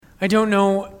I don't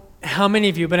know how many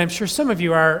of you, but I'm sure some of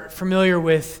you are familiar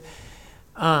with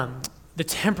the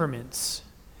temperaments.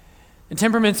 And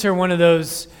temperaments are one of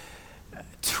those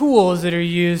tools that are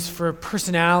used for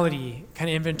personality kind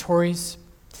of inventories.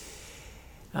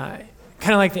 Kind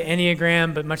of like the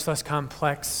Enneagram, but much less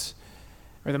complex,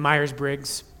 or the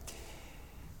Myers-Briggs.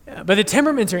 But the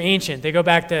temperaments are ancient. They go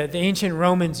back to the ancient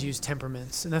Romans used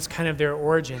temperaments, and that's kind of their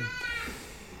origin.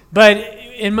 But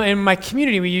in my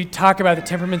community, we talk about the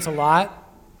temperaments a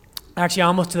lot, actually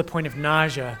almost to the point of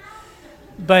nausea.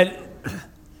 But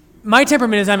my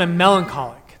temperament is I'm a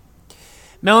melancholic.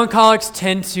 Melancholics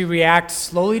tend to react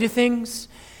slowly to things,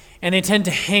 and they tend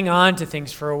to hang on to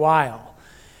things for a while.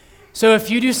 So if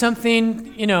you do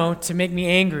something, to make me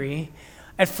angry,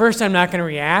 at first I'm not going to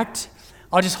react.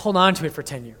 I'll just hold on to it for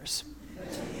 10 years.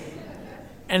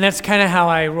 And that's kind of how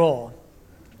I roll.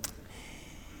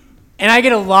 And I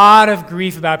get a lot of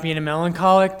grief about being a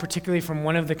melancholic, particularly from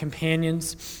one of the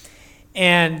companions.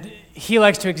 And he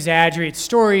likes to exaggerate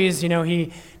stories. He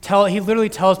literally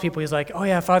tells people, he's like, oh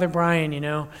yeah, Father Brian,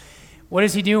 what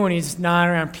does he do when he's not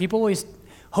around people? He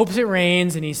hopes it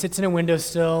rains, and he sits in a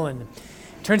windowsill and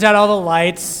turns out all the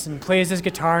lights and plays his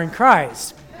guitar and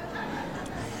cries,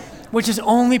 which is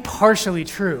only partially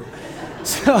true.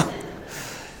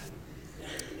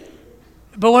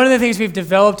 But one of the things we've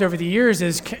developed over the years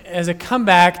is, as a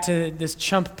comeback to this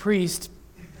chump priest,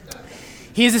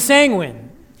 he's a sanguine.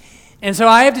 And so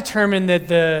I have determined that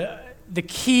the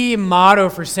key motto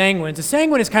for sanguines, a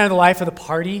sanguine is kind of the life of the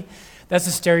party. That's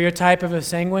the stereotype of a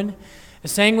sanguine. A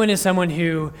sanguine is someone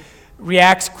who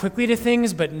reacts quickly to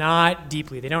things, but not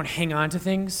deeply. They don't hang on to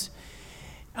things.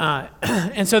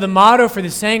 And so the motto for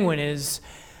the sanguine is,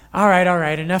 all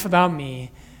right, enough about me.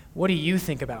 What do you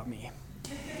think about me?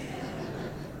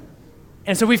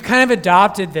 And so we've kind of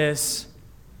adopted this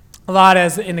a lot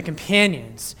as in the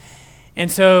companions.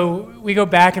 And so we go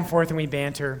back and forth and we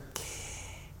banter.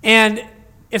 And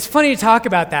it's funny to talk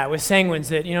about that with sanguines,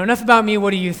 that, enough about me, what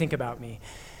do you think about me?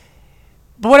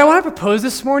 But what I want to propose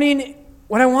this morning,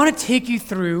 what I want to take you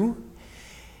through,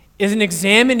 is an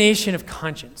examination of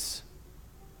conscience.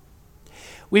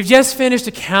 We've just finished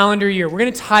a calendar year. We're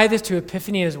going to tie this to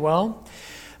Epiphany as well.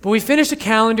 But we finished a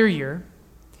calendar year.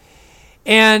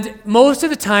 And most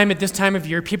of the time at this time of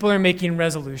year, people are making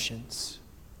resolutions.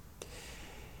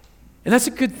 And that's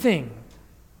a good thing.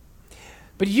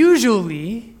 But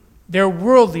usually, they're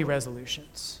worldly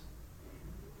resolutions.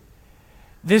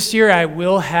 This year, I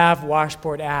will have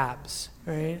washboard abs,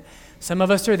 right? Some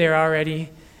of us are there already.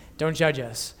 Don't judge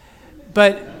us.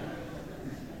 But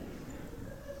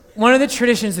one of the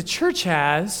traditions the church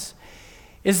has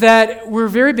is that we're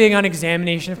very big on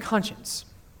examination of conscience.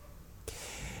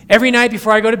 Every night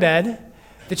before I go to bed,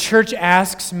 the church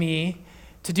asks me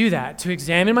to do that, to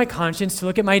examine my conscience, to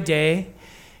look at my day,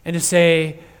 and to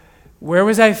say, where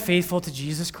was I faithful to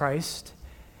Jesus Christ,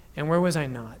 and where was I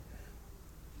not?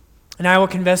 And I will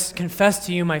confess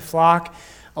to you, my flock,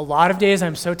 a lot of days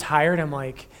I'm so tired, I'm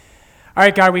like, all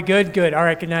right, God, we good? Good. All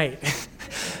right, good night.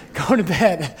 Go to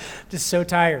bed. Just so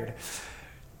tired.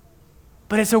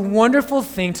 But it's a wonderful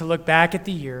thing to look back at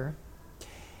the year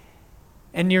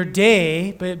and your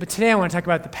day, but today I want to talk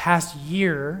about the past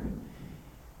year,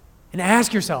 and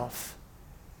ask yourself,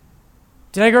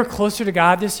 did I grow closer to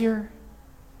God this year?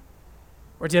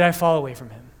 Or did I fall away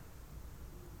from him?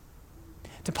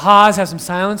 To pause, have some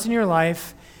silence in your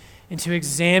life, and to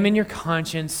examine your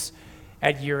conscience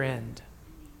at year end.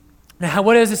 Now,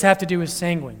 what does this have to do with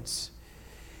sanguines?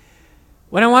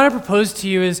 What I want to propose to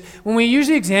you is, when we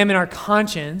usually examine our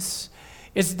conscience,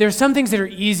 there's some things that are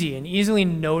easy and easily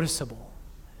noticeable.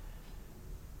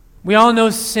 We all know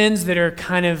sins that are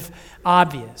kind of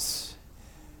obvious.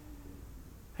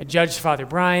 I judged Father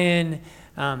Brian.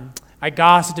 I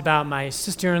gossiped about my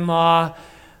sister-in-law.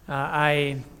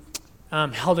 I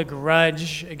held a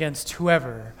grudge against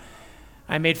whoever.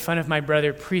 I made fun of my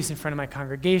brother priest in front of my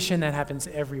congregation. That happens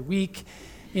every week.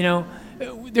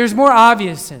 There's more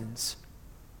obvious sins.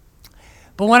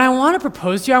 But what I want to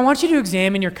propose to you, I want you to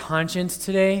examine your conscience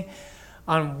today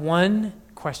on one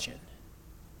question.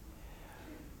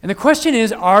 And the question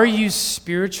is, are you a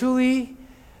spiritual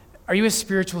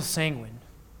sanguine?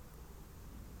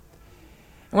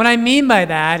 And what I mean by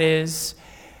that is,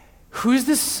 who's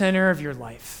the center of your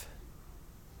life?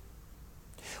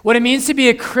 What it means to be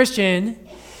a Christian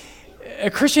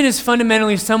is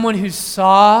fundamentally someone who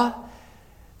saw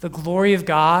the glory of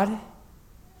God.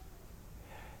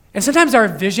 And sometimes our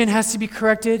vision has to be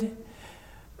corrected.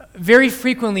 Very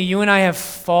frequently, you and I have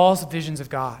false visions of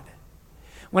God.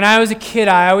 When I was a kid,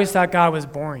 I always thought God was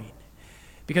boring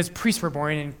because priests were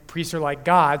boring and priests are like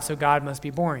God, so God must be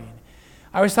boring.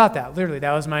 I always thought that, literally.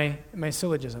 That was my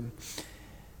syllogism.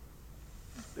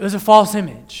 It was a false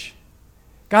image.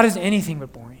 God is anything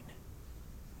but boring.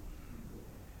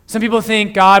 Some people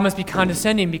think God must be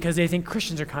condescending because they think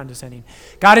Christians are condescending.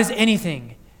 God is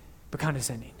anything but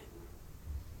condescending.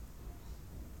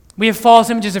 We have false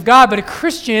images of God, but a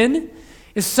Christian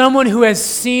is someone who has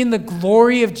seen the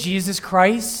glory of Jesus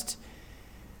Christ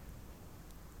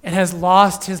and has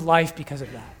lost his life because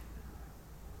of that.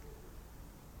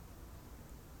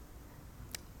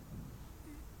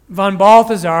 Von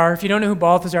Balthasar, if you don't know who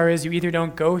Balthasar is, you either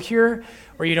don't go here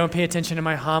or you don't pay attention to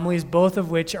my homilies, both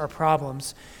of which are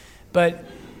problems. But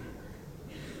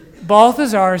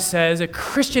Balthasar says a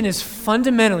Christian is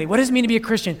fundamentally, what does it mean to be a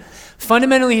Christian?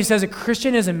 Fundamentally, he says a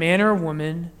Christian is a man or a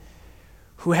woman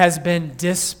who has been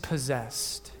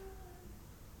dispossessed.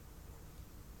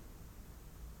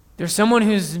 There's someone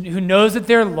who knows that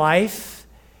their life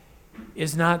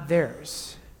is not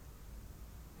theirs.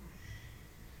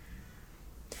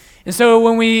 And so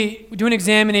when we do an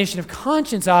examination of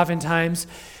conscience, oftentimes,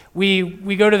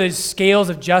 we go to the scales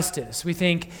of justice. We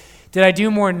think, did I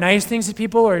do more nice things to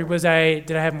people, or did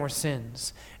I have more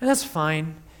sins? And that's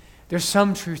fine. There's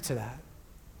some truth to that.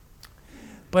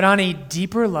 But on a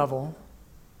deeper level,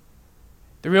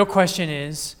 the real question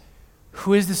is,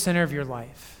 who is the center of your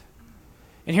life?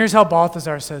 And here's how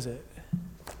Balthasar says it.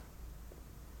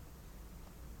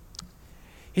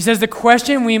 He says, the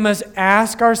question we must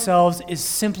ask ourselves is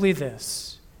simply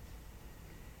this: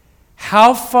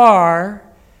 how far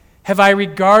have I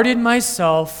regarded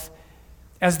myself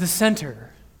as the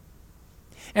center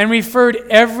and referred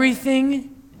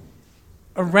everything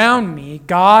around me,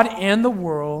 God and the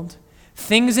world,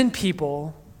 things and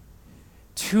people,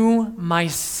 to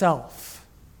myself,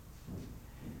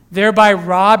 thereby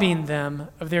robbing them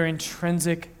of their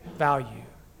intrinsic value?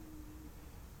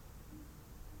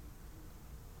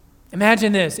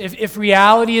 Imagine this. If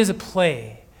reality is a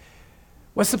play,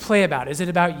 what's the play about? Is it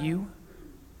about you?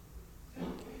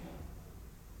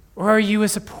 Or are you a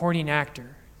supporting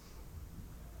actor?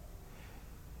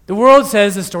 The world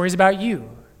says the story's about you.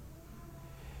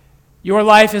 Your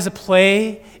life is a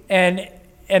play, and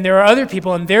there are other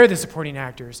people, and they're the supporting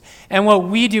actors. And what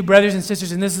we do, brothers and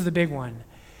sisters, and this is the big one,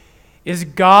 is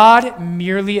God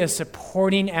merely a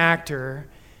supporting actor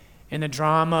in the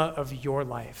drama of your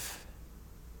life?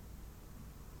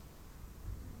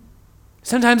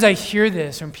 Sometimes I hear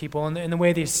this from people in the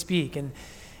way they speak, and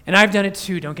I've done it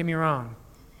too, don't get me wrong.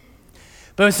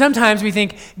 But sometimes we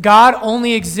think God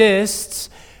only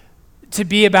exists to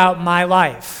be about my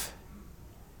life.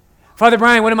 Father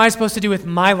Brian, what am I supposed to do with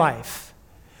my life?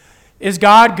 Is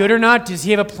God good or not? Does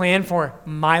he have a plan for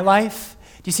my life?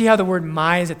 Do you see how the word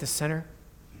my is at the center?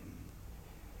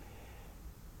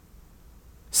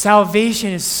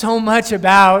 Salvation is so much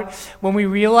about when we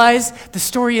realize the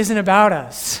story isn't about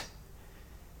us.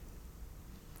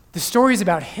 The story is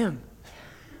about him.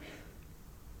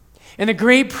 And the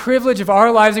great privilege of our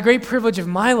lives, the great privilege of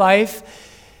my life,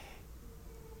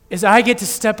 is I get to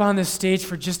step on this stage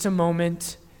for just a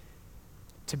moment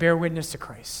to bear witness to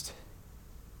Christ.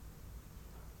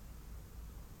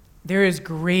 There is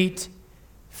great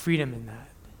freedom in that.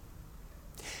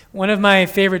 One of my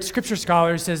favorite scripture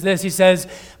scholars says this. He says,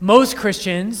 most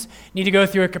Christians need to go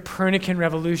through a Copernican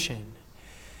revolution.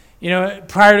 You know,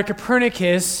 prior to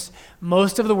Copernicus,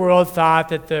 most of the world thought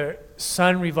that the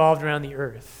sun revolved around the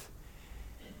earth.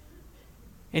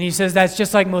 And he says that's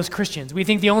just like most Christians. We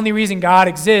think the only reason God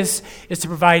exists is to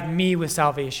provide me with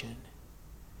salvation.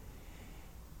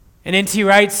 And N.T.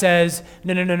 Wright says,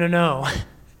 no.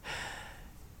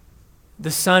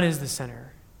 The sun is the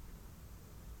center.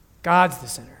 God's the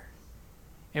center.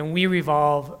 And we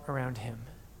revolve around him.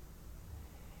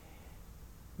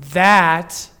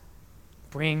 That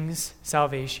brings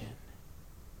salvation.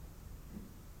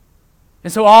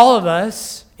 And so all of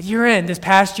us, at year end, this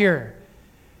past year,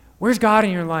 where's God in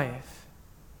your life?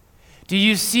 Do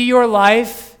you see your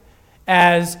life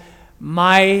as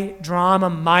my drama,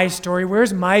 my story?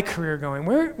 Where's my career going?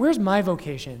 Where's my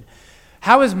vocation?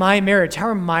 How is my marriage? How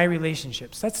are my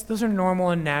relationships? Those are normal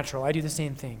and natural. I do the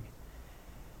same thing.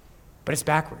 But it's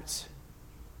backwards.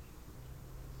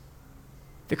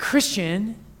 The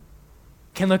Christian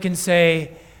can look and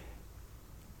say,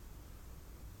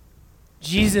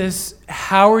 Jesus,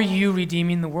 how are you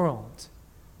redeeming the world?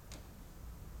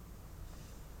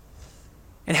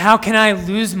 And how can I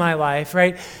lose my life,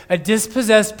 right? A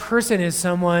dispossessed person is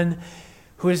someone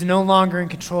who is no longer in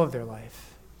control of their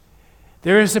life.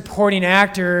 They're a supporting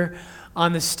actor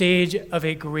on the stage of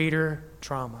a greater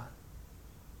drama.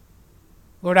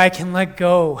 Lord, I can let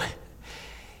go.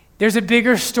 There's a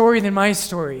bigger story than my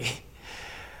story.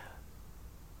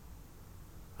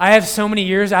 I have so many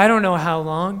years, I don't know how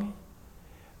long,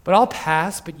 but I'll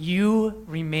pass, but you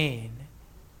remain.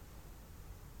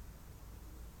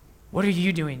 What are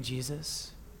you doing,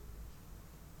 Jesus?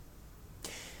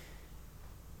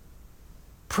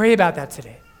 Pray about that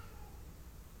today.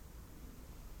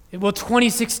 Will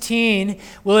 2016,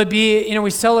 will it be, we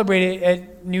celebrate it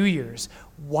at New Year's.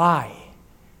 Why?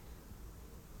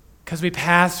 Because we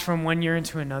passed from one year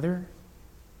into another?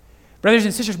 Brothers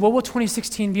and sisters, what will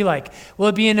 2016 be like? Will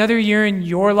it be another year in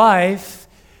your life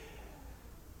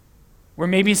where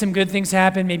maybe some good things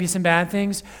happen, maybe some bad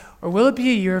things? Or will it be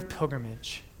a year of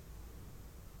pilgrimage?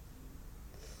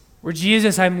 Where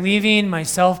Jesus, I'm leaving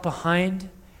myself behind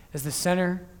as the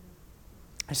center.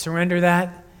 I surrender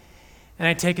that, and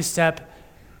I take a step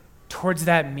towards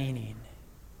that meaning.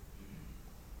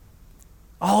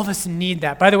 All of us need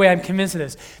that. By the way, I'm convinced of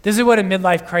this. This is what a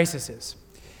midlife crisis is.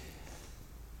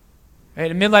 Right?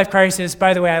 A midlife crisis,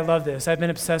 by the way, I love this. I've been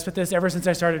obsessed with this ever since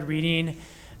I started reading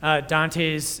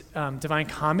Dante's Divine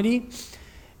Comedy.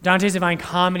 Dante's Divine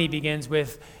Comedy begins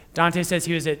with, Dante says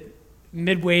he was at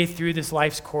midway through this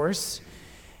life's course,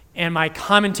 and my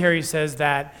commentary says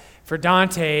that for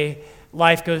Dante,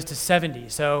 life goes to 70.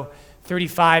 So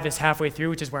 35 is halfway through,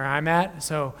 which is where I'm at.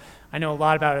 So I know a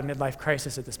lot about a midlife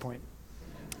crisis at this point.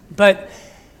 But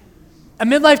a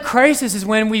midlife crisis is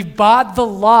when we've bought the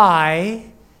lie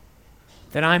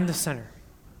that I'm the center.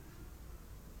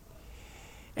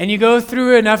 And you go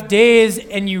through enough days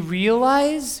and you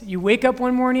wake up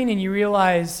one morning and you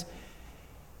realize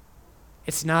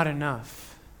it's not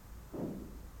enough.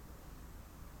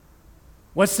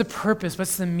 What's the purpose?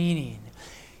 What's the meaning?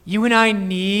 You and I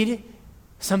need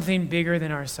something bigger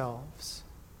than ourselves.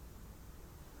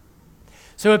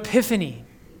 So Epiphany,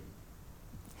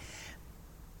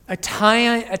 a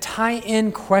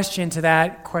tie-in question to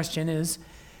that question is,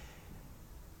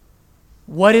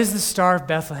 what is the Star of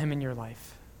Bethlehem in your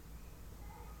life?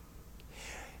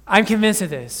 I'm convinced of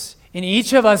this. In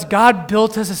each of us, God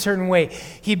built us a certain way.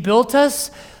 He built us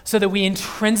so that we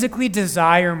intrinsically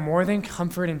desire more than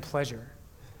comfort and pleasure.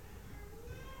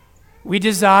 We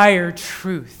desire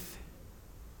truth.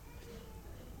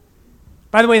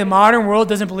 By the way, the modern world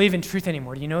doesn't believe in truth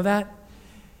anymore. Do you know that?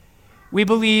 We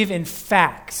believe in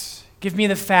facts. Give me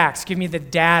the facts. Give me the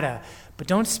data. But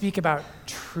don't speak about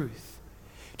truth.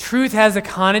 Truth has a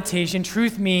connotation.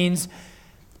 Truth means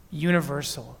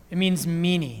universal. It means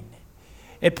meaning.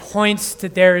 It points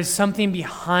that there is something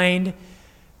behind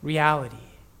reality.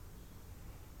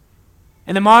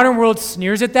 And the modern world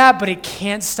sneers at that, but it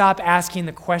can't stop asking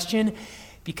the question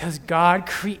because God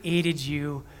created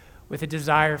you with a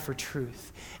desire for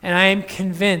truth. And I am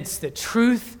convinced that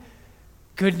truth,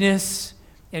 goodness,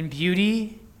 and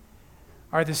beauty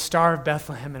are the Star of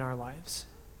Bethlehem in our lives.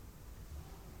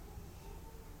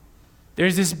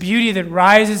 There's this beauty that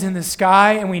rises in the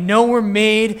sky, and we know we're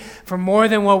made for more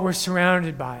than what we're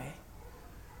surrounded by.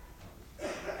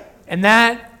 And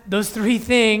those three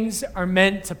things are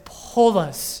meant to pull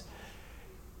us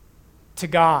to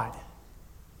God,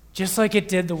 just like it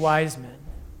did the wise men.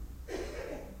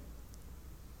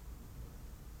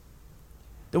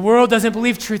 The world doesn't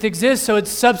believe truth exists, so it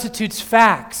substitutes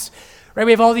facts. Right?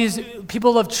 We have all these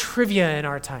people love trivia in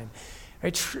our time.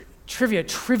 Right? Trivia,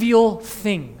 trivial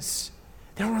things.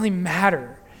 They don't really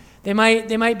matter. They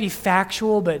might be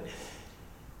factual, but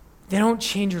they don't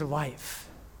change your life.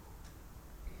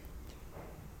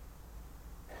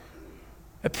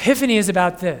 Epiphany is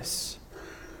about this.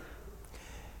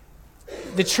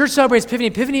 The church celebrates Epiphany.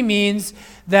 Epiphany means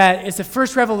that it's the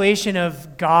first revelation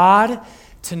of God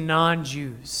to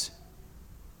non-Jews.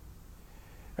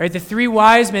 Right? The three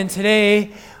wise men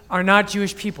today are not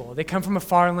Jewish people. They come from a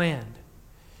far land.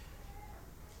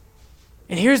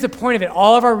 And here's the point of it.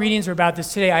 All of our readings are about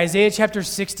this today. Isaiah chapter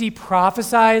 60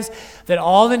 prophesies that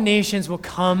all the nations will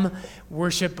come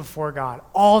worship before God.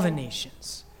 All the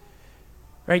nations.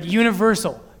 Right?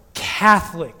 Universal,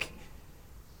 Catholic.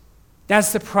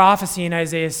 That's the prophecy in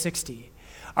Isaiah 60.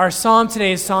 Our psalm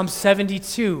today is Psalm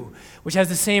 72, which has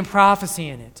the same prophecy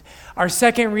in it. Our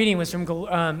second reading was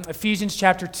from Ephesians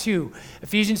chapter 2.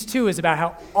 Ephesians 2 is about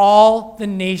how all the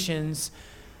nations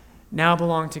now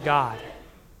belong to God.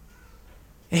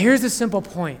 And here's the simple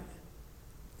point.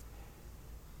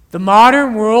 The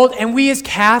modern world, and we as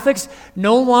Catholics,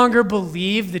 no longer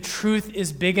believe the truth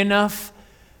is big enough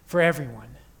for everyone.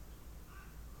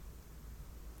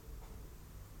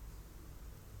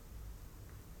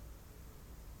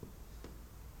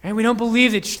 And we don't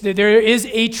believe that there is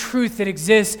a truth that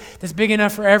exists that's big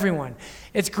enough for everyone.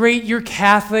 It's great you're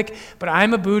Catholic, but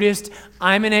I'm a Buddhist,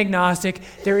 I'm an agnostic.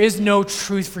 There is no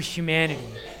truth for humanity.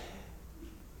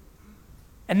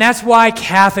 And that's why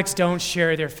Catholics don't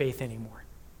share their faith anymore.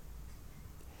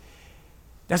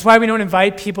 That's why we don't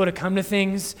invite people to come to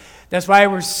things. That's why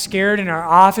we're scared in our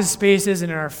office spaces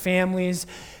and in our families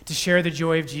to share the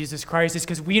joy of Jesus Christ. It's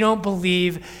because we don't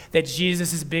believe that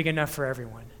Jesus is big enough for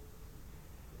everyone.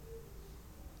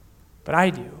 But I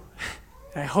do,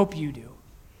 and I hope you do.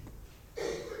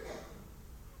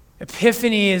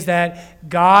 Epiphany is that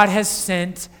God has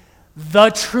sent the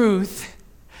truth,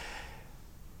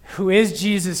 who is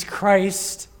Jesus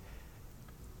Christ,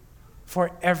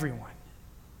 for everyone.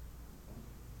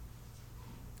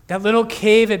 That little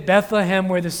cave at Bethlehem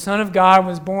where the Son of God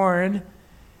was born,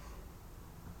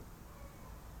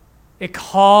 it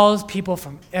calls people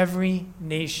from every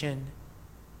nation,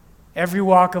 every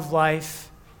walk of life,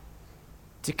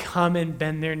 to come and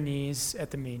bend their knees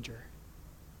at the manger.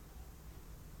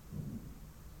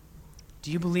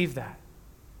 Do you believe that?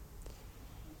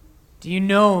 Do you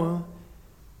know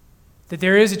that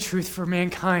there is a truth for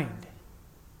mankind?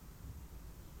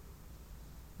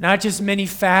 Not just many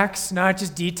facts, not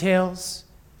just details,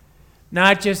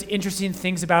 not just interesting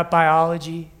things about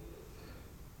biology,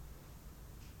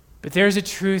 but there's a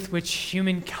truth which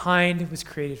humankind was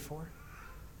created for.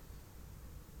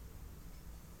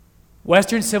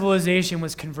 Western civilization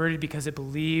was converted because it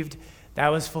believed that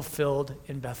was fulfilled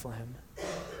in Bethlehem.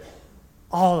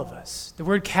 All of us. The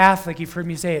word Catholic, you've heard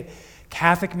me say it.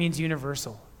 Catholic means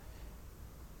universal.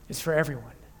 It's for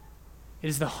everyone. It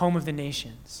is the home of the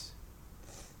nations.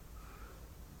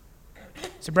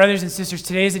 So brothers and sisters,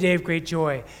 today is a day of great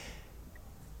joy.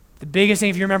 The biggest thing,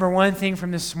 if you remember one thing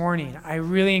from this morning, I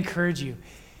really encourage you.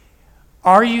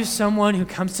 Are you someone who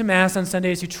comes to Mass on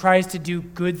Sundays who tries to do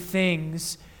good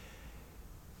things,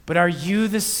 but are you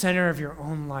the center of your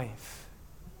own life?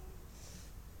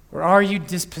 Or are you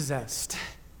dispossessed?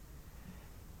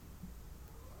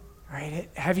 Right?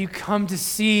 Have you come to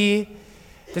see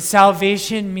that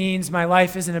salvation means my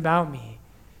life isn't about me?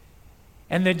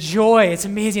 And the joy, it's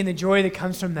amazing the joy that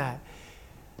comes from that.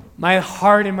 My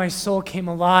heart and my soul came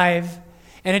alive,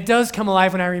 and it does come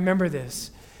alive when I remember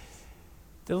this.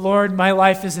 The Lord, my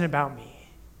life isn't about me,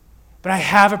 but I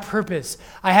have a purpose.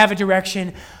 I have a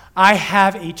direction. I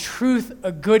have a truth,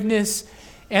 a goodness,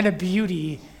 and a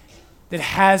beauty that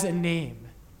has a name.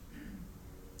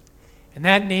 And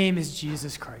that name is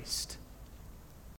Jesus Christ.